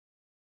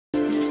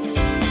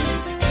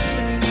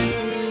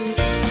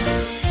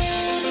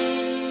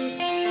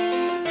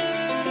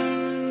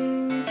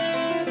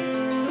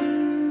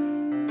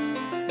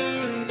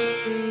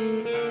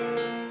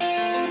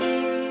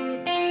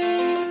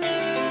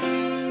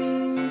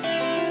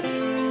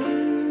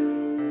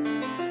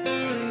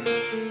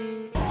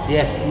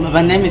Yes,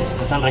 my name is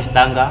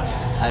Tanga.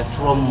 I'm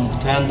from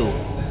Tando.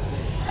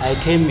 I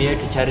came here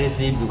to Charis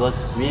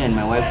because me and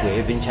my wife were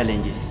having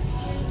challenges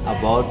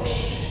about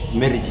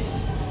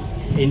marriages.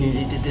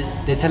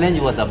 The challenge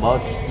was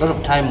about a lot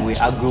of time we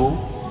argue,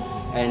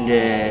 and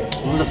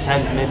most of the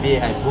time maybe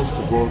I push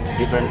to go to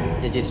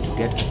different churches to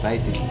get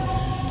advices.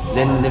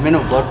 Then the man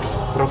of God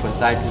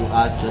prophesied to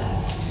us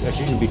that we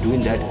shouldn't be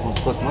doing that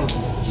because most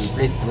of the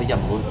places which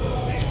I'm going,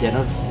 they're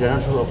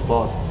not true of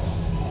God.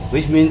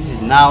 Which means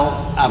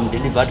now I'm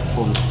delivered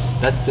from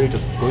that spirit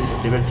of going to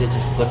different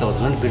churches because I was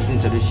not getting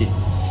solution.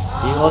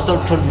 He also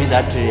told me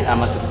that I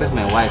must respect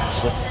my wife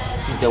because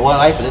it's the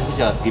wife which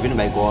I was given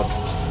by God.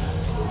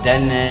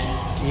 Then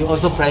he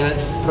also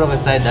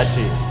prophesied that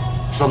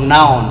from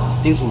now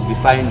on things will be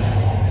fine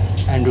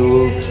and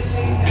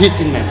peace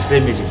in my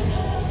family.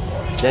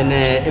 Then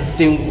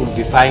everything will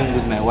be fine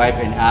with my wife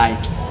and I,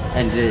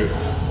 and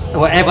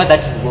whatever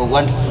that we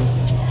want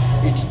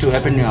it to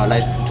happen in our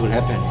life, it will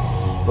happen.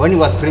 When he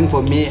was praying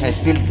for me, I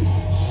feel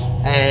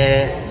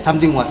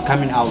something was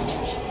coming out,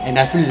 and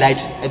I feel light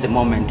at the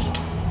moment,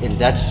 and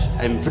that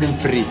I'm feeling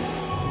free.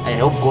 I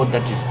hope God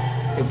that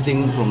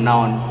everything from now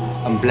on,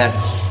 I'm blessed.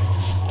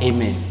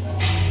 Amen.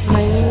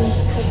 My name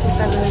is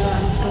Makananisa.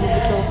 I'm from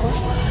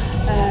POLOKWANE.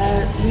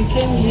 We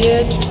came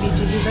here to be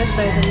delivered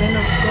by the man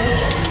of God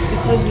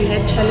because we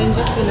had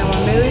challenges in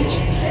our marriage,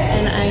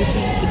 and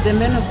the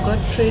man of God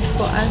prayed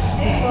for us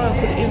before I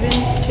could even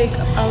take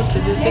out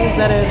the things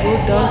that I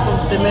wrote down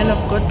for the man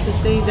of God to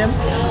say them.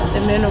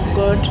 The man of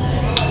God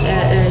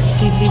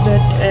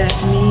delivered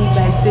me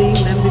by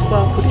saying them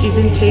before I could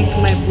even take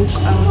my book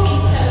out.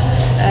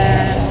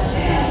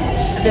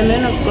 The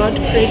man of God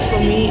prayed for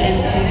me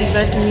and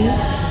delivered me.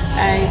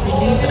 I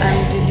believe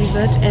I'm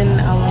delivered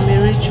and our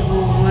marriage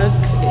will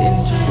work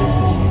in Jesus'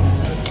 name.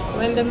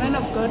 When the man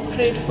of God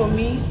prayed for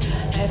me,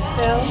 I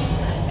fell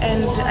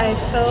and I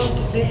felt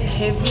this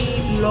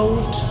heavy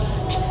load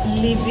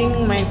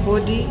leaving my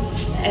body,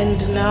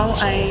 and now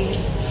I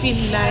feel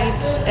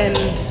light and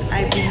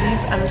I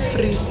believe I'm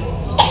free.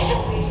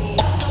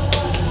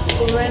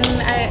 When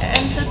I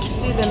entered to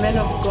see the man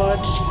of God,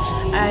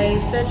 I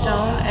sat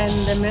down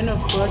and the man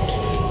of God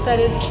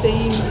started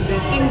saying the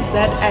things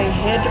that I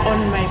had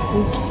on my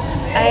book.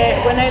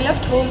 When I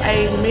left home,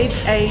 I made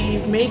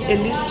a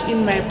list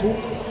in my book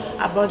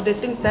about the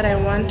things that I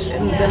want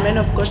the man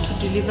of God to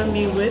deliver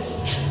me with.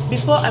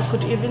 Before I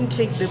could even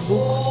take the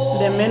book,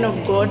 the man of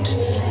God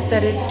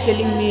started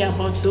telling me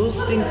about those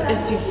things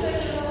as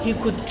if he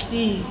could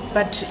see,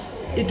 but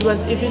it was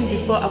even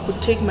before I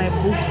could take my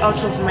book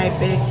out of my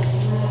bag.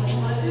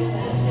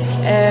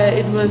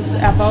 It was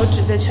about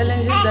the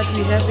challenges that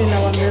we have in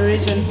our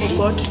marriage, and for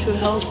God to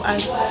help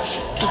us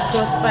to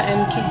prosper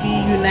and to be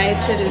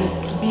united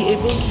and be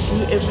able to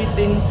do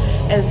everything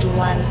as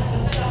one.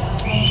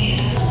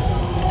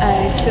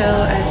 I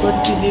felt I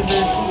got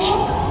delivered.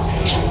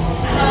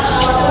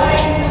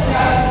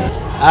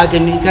 I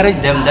can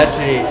encourage them that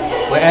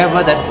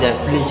wherever that they're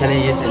feeling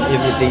challenges and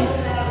everything,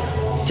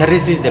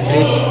 Charis is the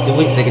place to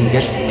which they can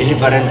get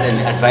deliverance and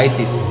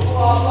advices.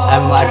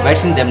 I'm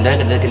advising them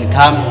that they can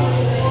come,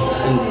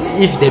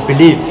 and if they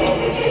believe,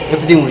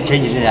 everything will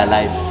change in their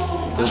life.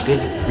 They'll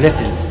get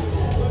blessings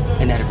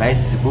and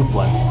advices, good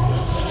ones.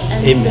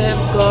 And Amen.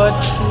 serve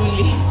God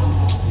truly.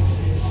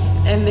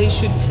 And they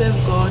should serve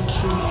God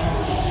truly.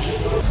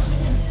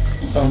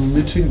 I'm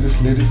meeting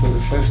this lady for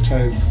the first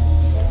time.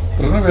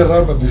 I don't know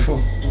Rabba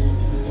before.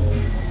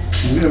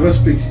 Did we ever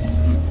speak?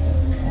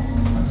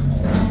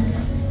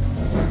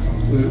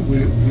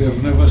 We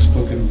have never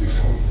spoken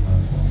before.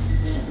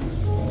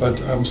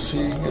 But I'm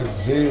seeing a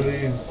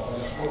very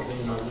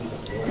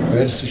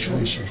bad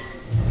situation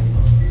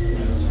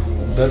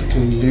that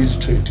can lead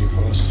to a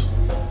divorce.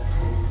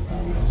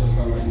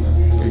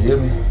 You hear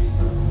me?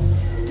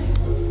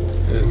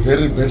 A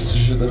very bad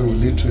situation that will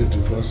lead to a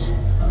divorce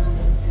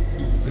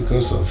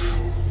because of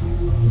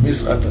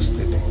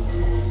misunderstanding.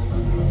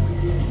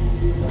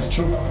 It's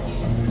true?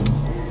 Yes.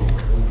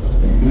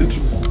 Is it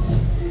true?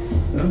 Yes.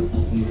 Yeah?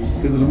 You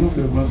can remove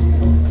your mask.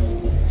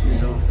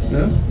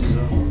 Yeah?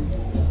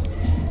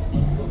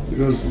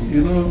 Because,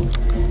 you know,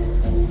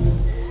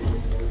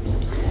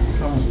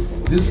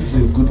 this is a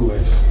good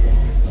wife.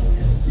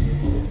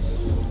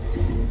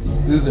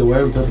 This is the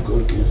wife that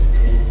God gave you.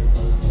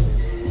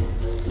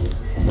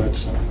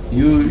 But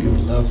you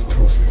love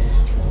prophets.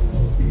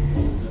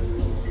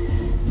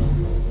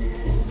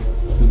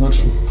 It's not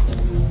true.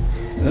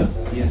 Yeah?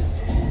 Yes.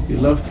 You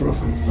love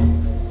prophets.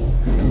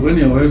 And when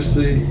your wife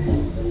say,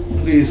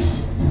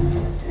 please,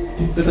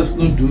 let us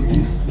not do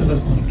this, let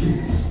us not do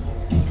this,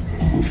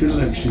 you feel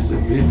like she's a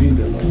baby in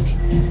the Lord.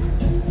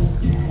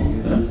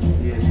 Huh?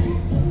 Yes.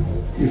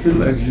 You feel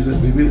like she's a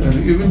baby, and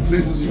even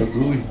places you are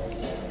going,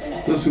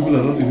 those people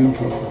are not even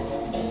prophets.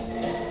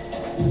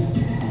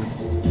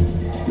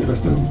 You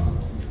understand?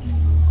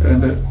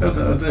 And at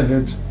the other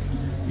hand,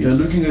 you are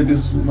looking at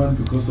this woman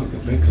because of the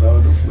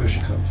background of where she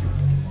comes from.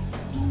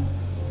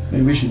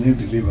 Maybe she needs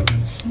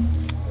deliverance.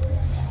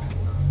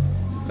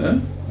 Huh?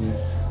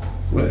 Yes.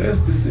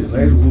 Whereas this is a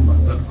right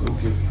woman that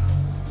God gave you.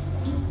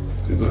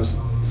 Because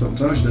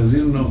sometimes she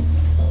doesn't know.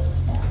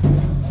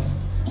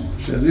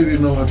 She doesn't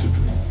even know what to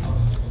do.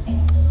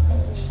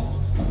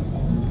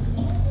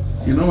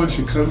 You know when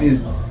she come here,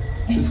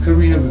 she's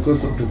coming here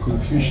because of the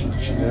confusion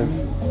she have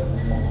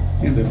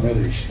in the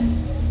marriage.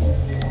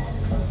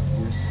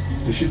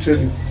 Did she tell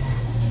you?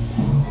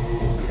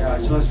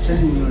 Yeah, she was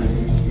telling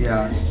me,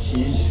 yeah, she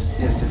needs to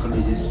see a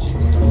psychologist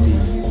or something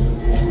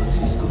because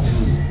she's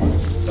confused.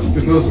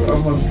 Because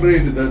I'm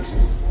afraid that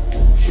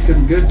she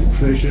can get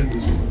depression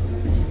this way.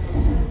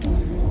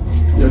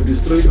 You have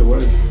destroyed your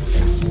wife.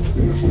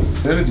 You understand?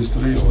 Very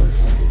destroy your wife.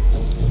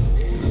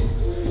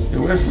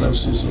 Your wife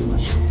loves you so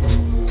much.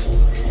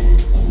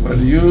 But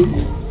you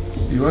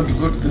want to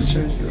go to this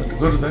church, you want to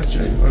go to that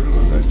church, you want to go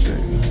to that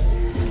church.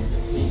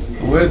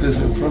 Where there's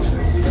a prophet,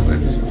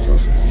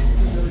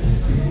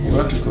 you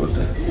want to go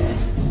there.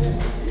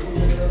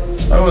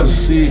 I was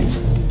seeing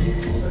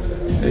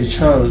a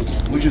child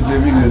which is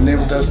having a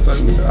name that starts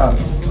with R.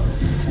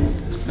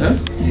 Huh?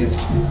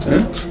 Yes.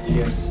 Huh?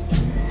 Yes.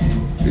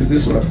 Is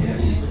this one?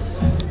 Yes.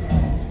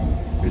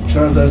 A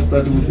child that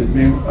starts with the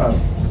name R.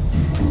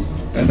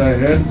 And I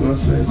heard God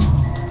says,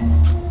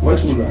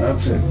 what will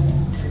happen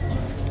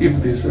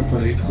if they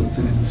separate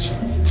concerning this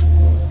child?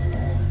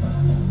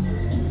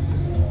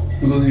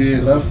 Because you're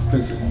a rough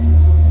person.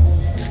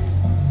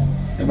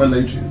 Am I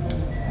lying to you?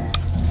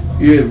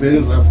 You're a very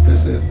rough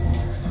person.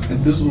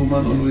 And this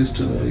woman always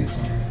tolerates.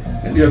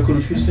 And you are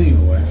confusing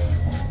your wife.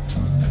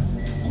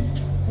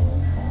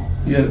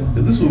 Yeah,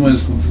 this woman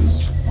is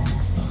confused.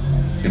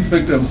 In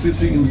fact, I'm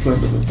sitting in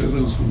front of a person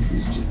who's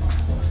confused.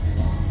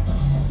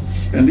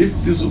 And if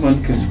this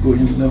woman can go,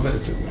 you will never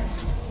have a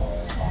wife.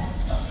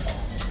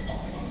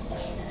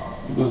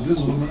 Because this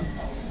woman,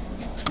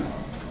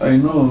 I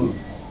know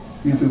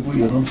you people,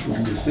 you are not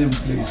from the same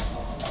place.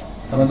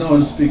 Another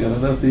one speak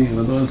another thing,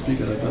 another one speak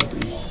another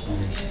thing.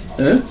 Yes.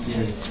 Eh?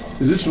 Yes.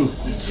 Is it true?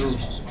 It's true.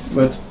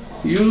 But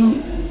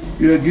you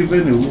are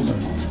given a woman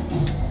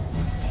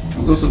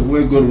because of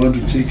where God wants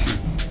to take you.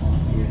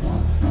 Yes.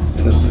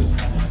 Understand?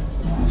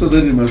 So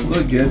that you must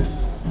not get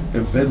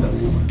a vendor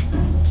woman.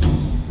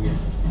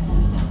 Yes.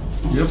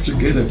 You have to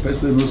get a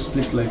person who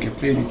speaks like a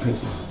petty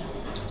person.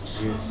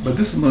 Yes. But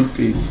this is not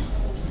petty.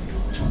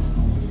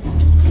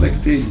 It's like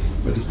petty,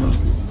 but it's not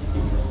petty.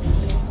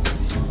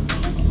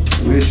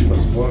 The way she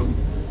was born.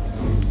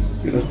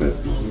 You understand?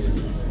 Yes.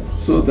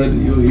 So that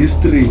your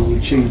history will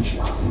change.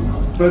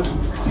 But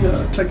you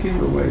are attacking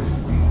your wife.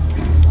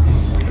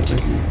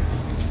 Attacking her.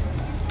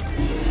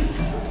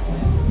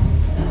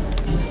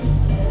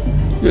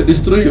 You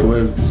destroy your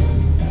wife.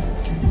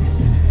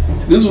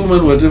 This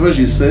woman, whatever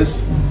she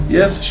says,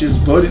 yes, she's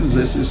born in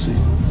ZCC.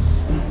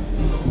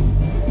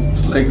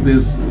 It's like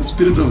this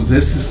spirit of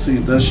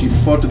ZCC that she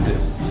fought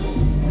them.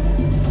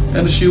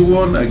 And she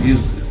won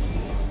against them.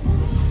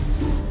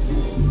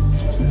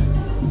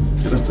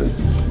 You understand?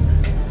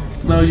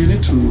 Now you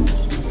need to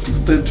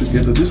stand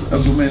together. This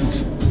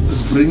argument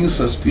is bringing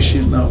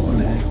suspicion now on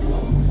her.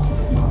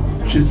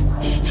 She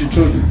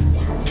told you?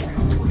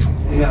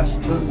 Yeah, she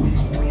told me.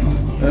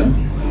 Huh?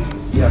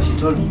 Yeah, she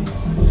told me.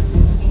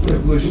 Yeah,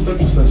 because she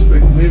started to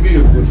suspect maybe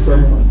you've got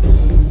someone.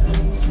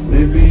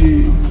 Maybe,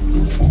 you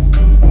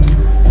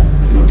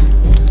know,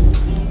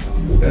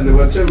 and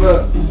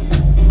whatever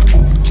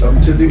I'm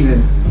telling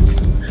her,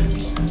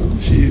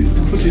 she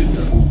put it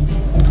down.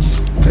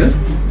 Eh?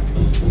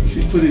 She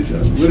put it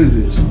down. Where is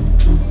it?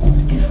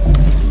 Yes.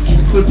 She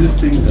put this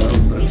thing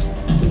down that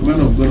the man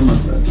of God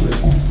must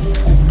address this.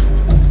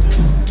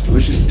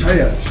 But she's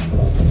tired.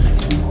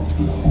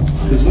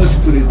 That's why she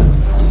put it down.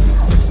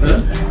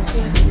 Huh?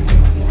 Yes.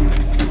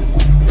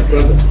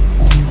 Brother,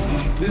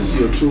 this is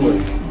your true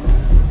wife.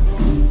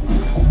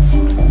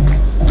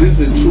 This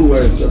is a true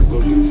wife that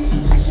God gave.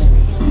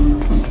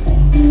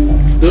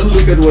 Don't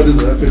look at what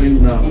is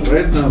happening now.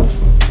 Right now,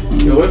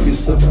 your wife is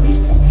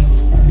suffering.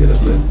 You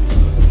understand?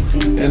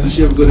 And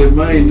she have got a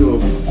mind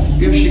of,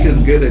 if she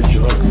can get a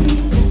job.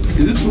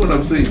 Is it true what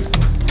I'm saying?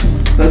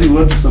 That you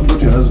want to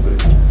support your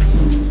husband?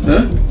 Yes.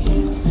 Huh?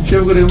 Yes. She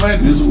have got a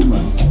mind, this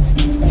woman.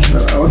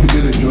 I want to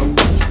get a job.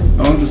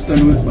 I want to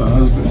stand with my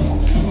husband.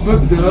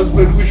 But the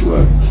husband, which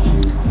one?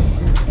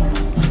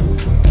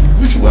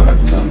 Which one?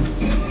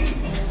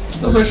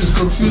 That's why she's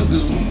confused,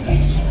 this woman.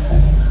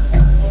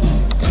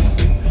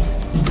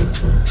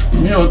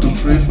 Me, I want to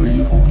pray for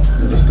you.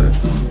 You understand?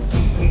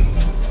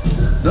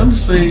 Don't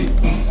say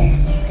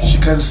she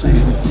can't say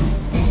anything.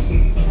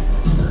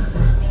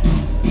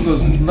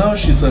 Because now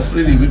she's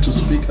afraid you're going to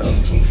speak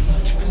out.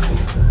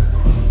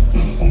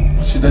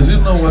 She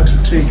doesn't know what to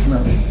take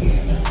now.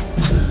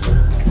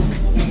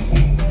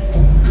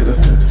 You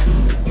understand?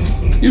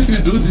 If you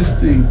do this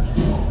thing,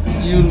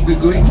 you'll be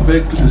going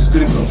back to the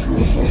spirit of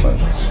your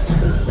forefathers.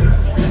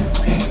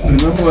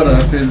 Remember what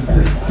happens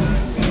there?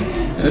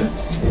 Eh?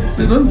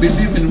 They don't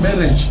believe in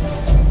marriage.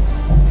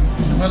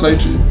 Am I lying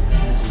to you?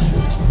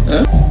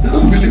 Eh? They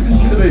don't believe in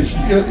marriage.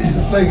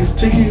 It's like it's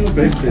taking you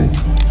back there.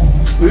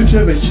 For you to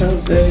have a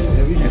child there,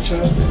 having a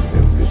child there,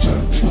 having a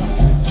child there,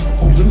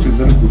 it won't be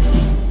very good for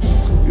you.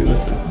 You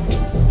understand?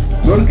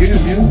 God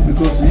gave you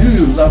because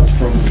you love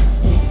prophets.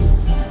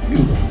 You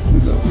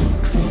love God.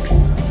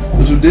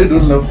 So today,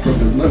 don't love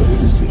prophets, love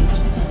Holy Spirit.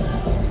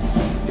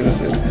 You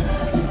understand?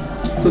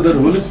 So that the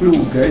Holy Spirit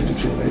will guide you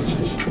to the right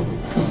church.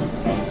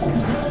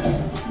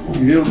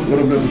 You hear what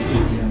I'm going to say?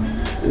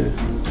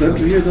 Don't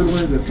you hear that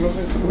one is a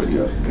prophet?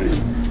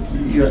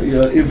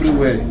 You are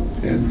everywhere.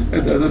 And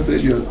as I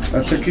said, you're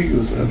attacking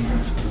yourself.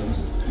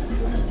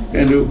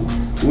 And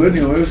when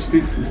your wife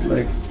speaks, it's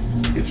like,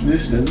 it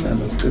means she doesn't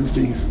understand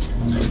things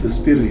of the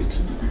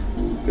spirit.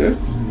 Yeah?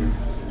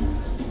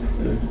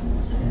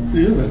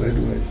 You have a right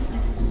wife.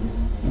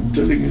 I'm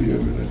telling you, you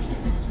have a right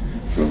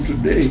wife. From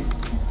today,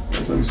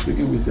 as I'm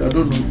speaking with you, I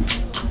don't know you.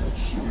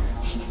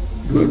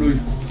 Do I know you?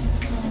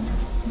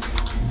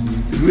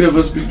 Did we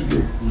ever speak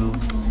together? No.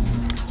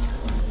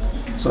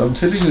 So I'm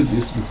telling you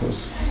this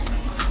because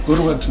God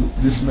wants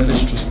this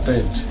marriage to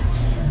stand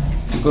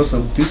because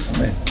of this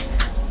man.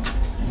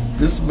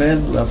 This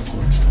man loved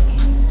God.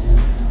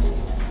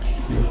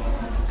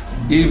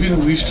 He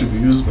even wished to be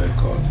used by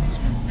God.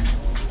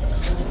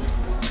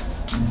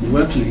 You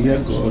want to hear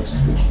God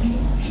speaking.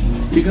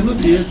 You cannot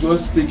hear God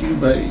speaking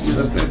by, you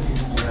understand?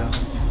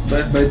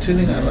 By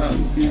turning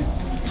around.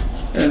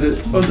 And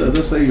on the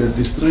other side, you are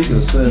destroying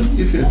yourself.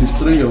 If you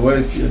destroy your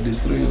wife, you are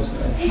destroying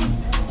yourself.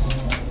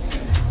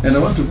 And I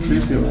want to pray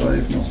for your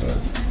wife, my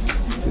brother.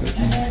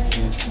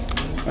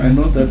 I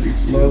know that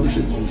it's long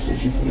she's been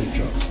searching for a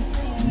job.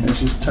 And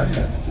she's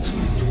tired.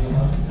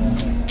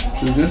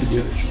 She's going to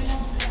get it.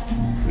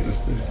 You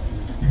understand?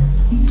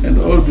 And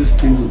all these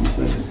things will be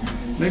said.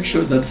 Make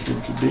sure that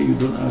from today you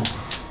don't argue.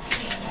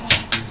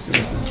 You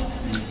understand?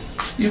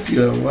 If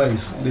you are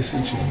wise,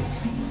 listen to me.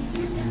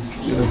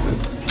 You understand?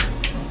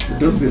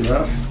 Don't be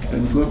rough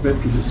and go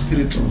back to the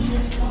spirit of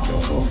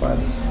your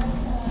forefather.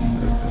 You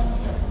understand?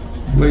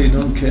 Where you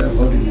don't care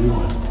about a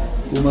woman.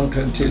 Woman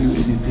can't tell you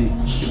anything.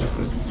 You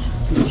understand?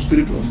 It's the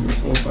spirit of your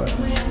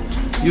forefathers.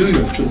 You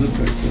are chosen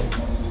by God.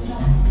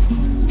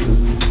 You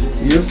understand?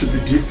 You have to be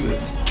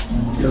different.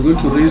 You are going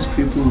to raise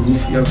people who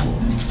fear God.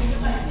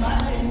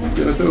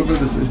 You understand what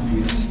I'm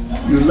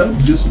saying? You love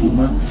this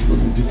woman from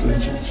a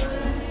different church.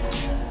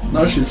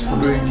 Now she's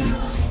following you.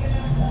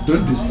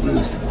 Don't destroy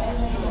yourself.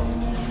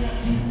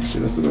 You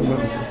understand what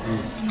I'm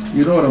saying?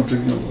 You know what I'm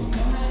talking about?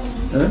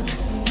 Eh?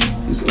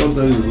 It's all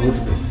that you wrote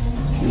there.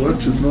 You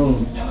want to know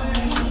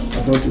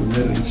about your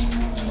marriage.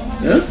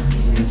 Yes?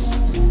 Yes.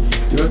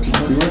 You want to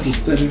know, you want to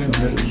stand in your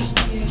marriage.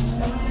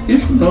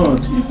 If not,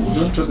 if we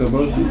don't talk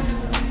about this,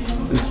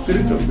 the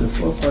spirit of the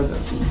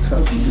forefathers will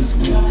come to this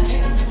world.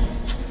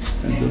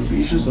 And there will be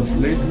issues of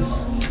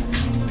ladies,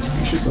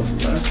 issues of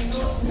lust,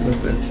 you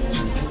understand?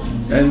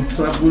 And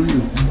trouble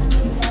you.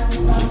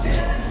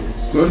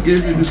 God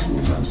gave you this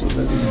woman so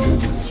that you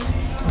enjoy marriage.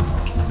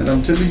 And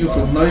I'm telling you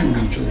from now you will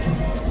enjoy it.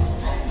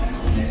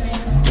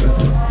 You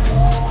understand?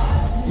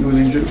 You will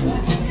enjoy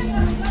marriage.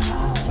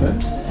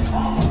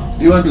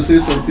 Right? You want to say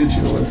something to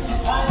your wife?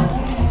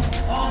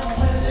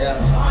 Yeah.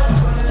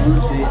 I want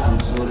to say I'm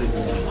sorry.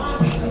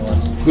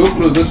 Go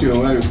closer to your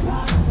wife.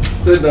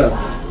 Stand up.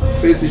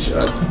 Face each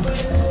other.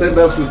 Stand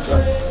up, sister.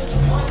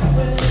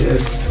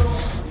 Yes.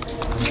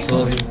 I'm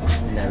sorry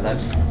and I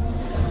love you.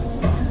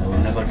 I will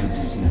never do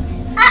this thing again.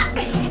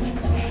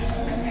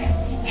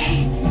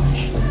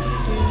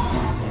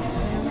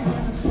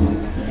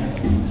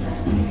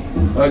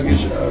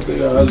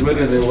 Your husband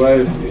and the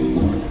wife,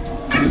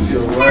 kiss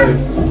your wife.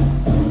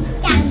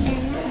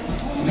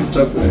 Lift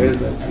up your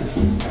hands and pray.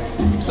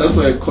 That's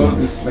why I call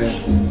this man.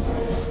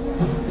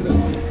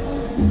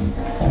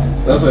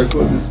 That's why I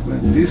call this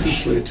man. This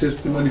is for a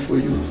testimony for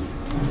you.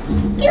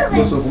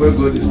 Because of where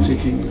God is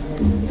taking you.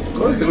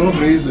 God cannot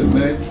raise a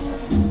man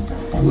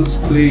who's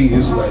playing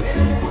his wife.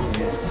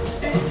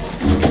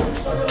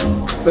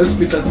 1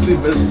 Peter 3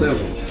 verse 7.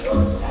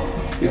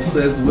 It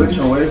says, when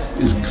your wife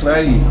is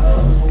crying,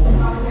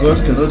 God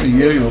cannot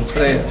hear your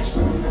prayers.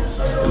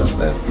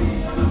 Understand?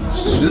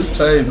 So this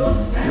time,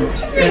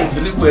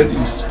 every word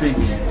you speak,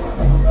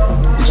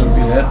 it will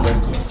be heard by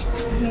God.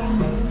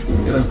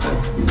 You understand?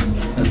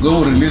 And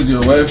God will release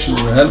your wife, she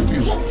will help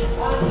you.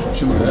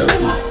 She will help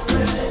you.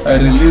 I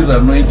release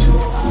anointing.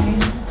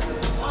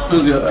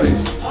 Close your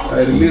eyes.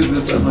 I release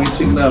this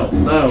anointing now.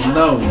 Now.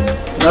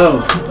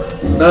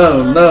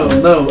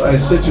 I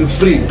set you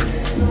free.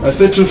 I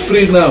set you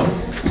free now.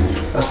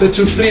 I set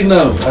you free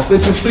now. I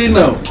set you free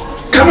now.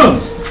 Come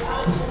on.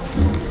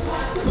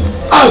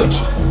 Out.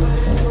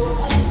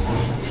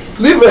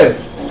 Leave it.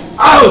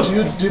 Out,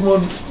 you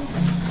demon.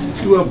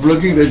 You are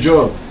blocking the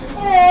job.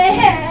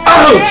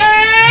 Out.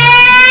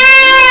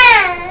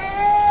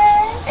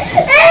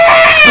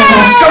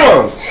 Come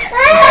on.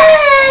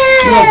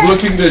 You are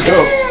blocking the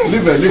job.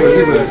 Leave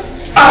it.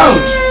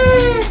 Out.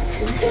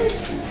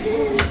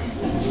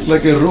 It's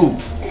like a rope.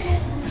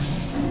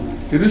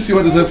 Can you see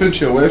what has happened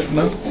to your wife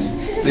now?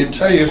 They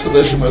tie her so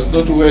that she must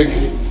not work,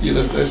 you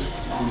understand?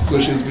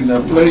 Because she's been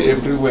applied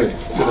everywhere,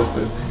 you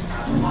understand?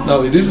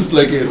 Now this is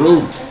like a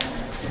rope.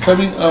 It's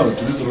coming out,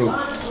 this rope.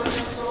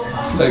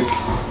 It's like,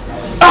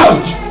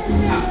 out!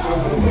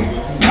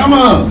 Come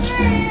out!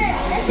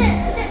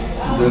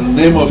 In the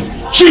name of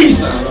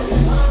Jesus!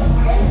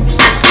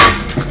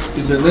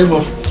 In the name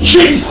of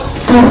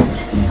Jesus.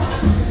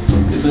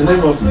 In the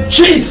name of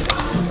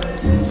Jesus.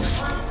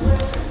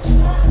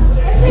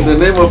 In the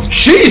name of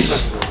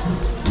Jesus.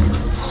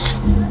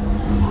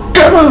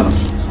 Come on.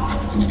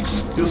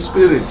 You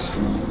spirit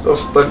of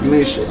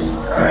stagnation.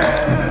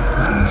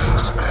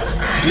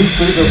 You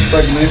spirit of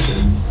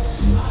stagnation.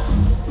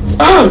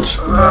 Out.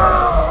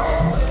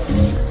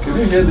 Can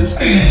you hear this?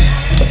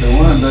 The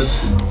one that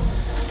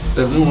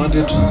doesn't want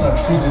you to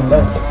succeed in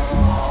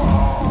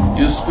life.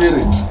 You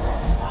spirit.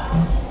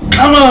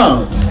 Come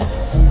out!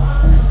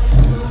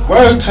 Why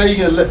are you tying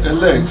your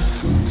legs?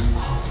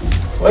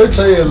 Why are you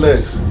tying your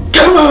legs?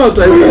 Come out!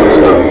 I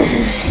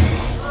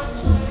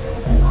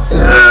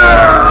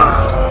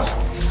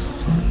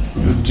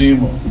want you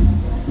demon.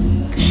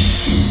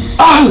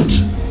 Out!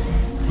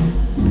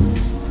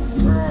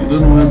 You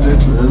don't want it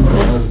to help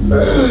your husband.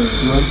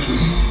 You want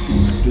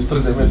to destroy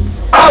the man.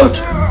 Out!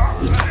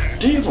 You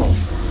demon.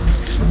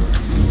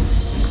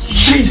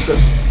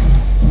 Jesus!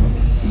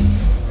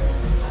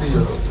 See,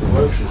 your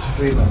wife is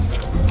free now.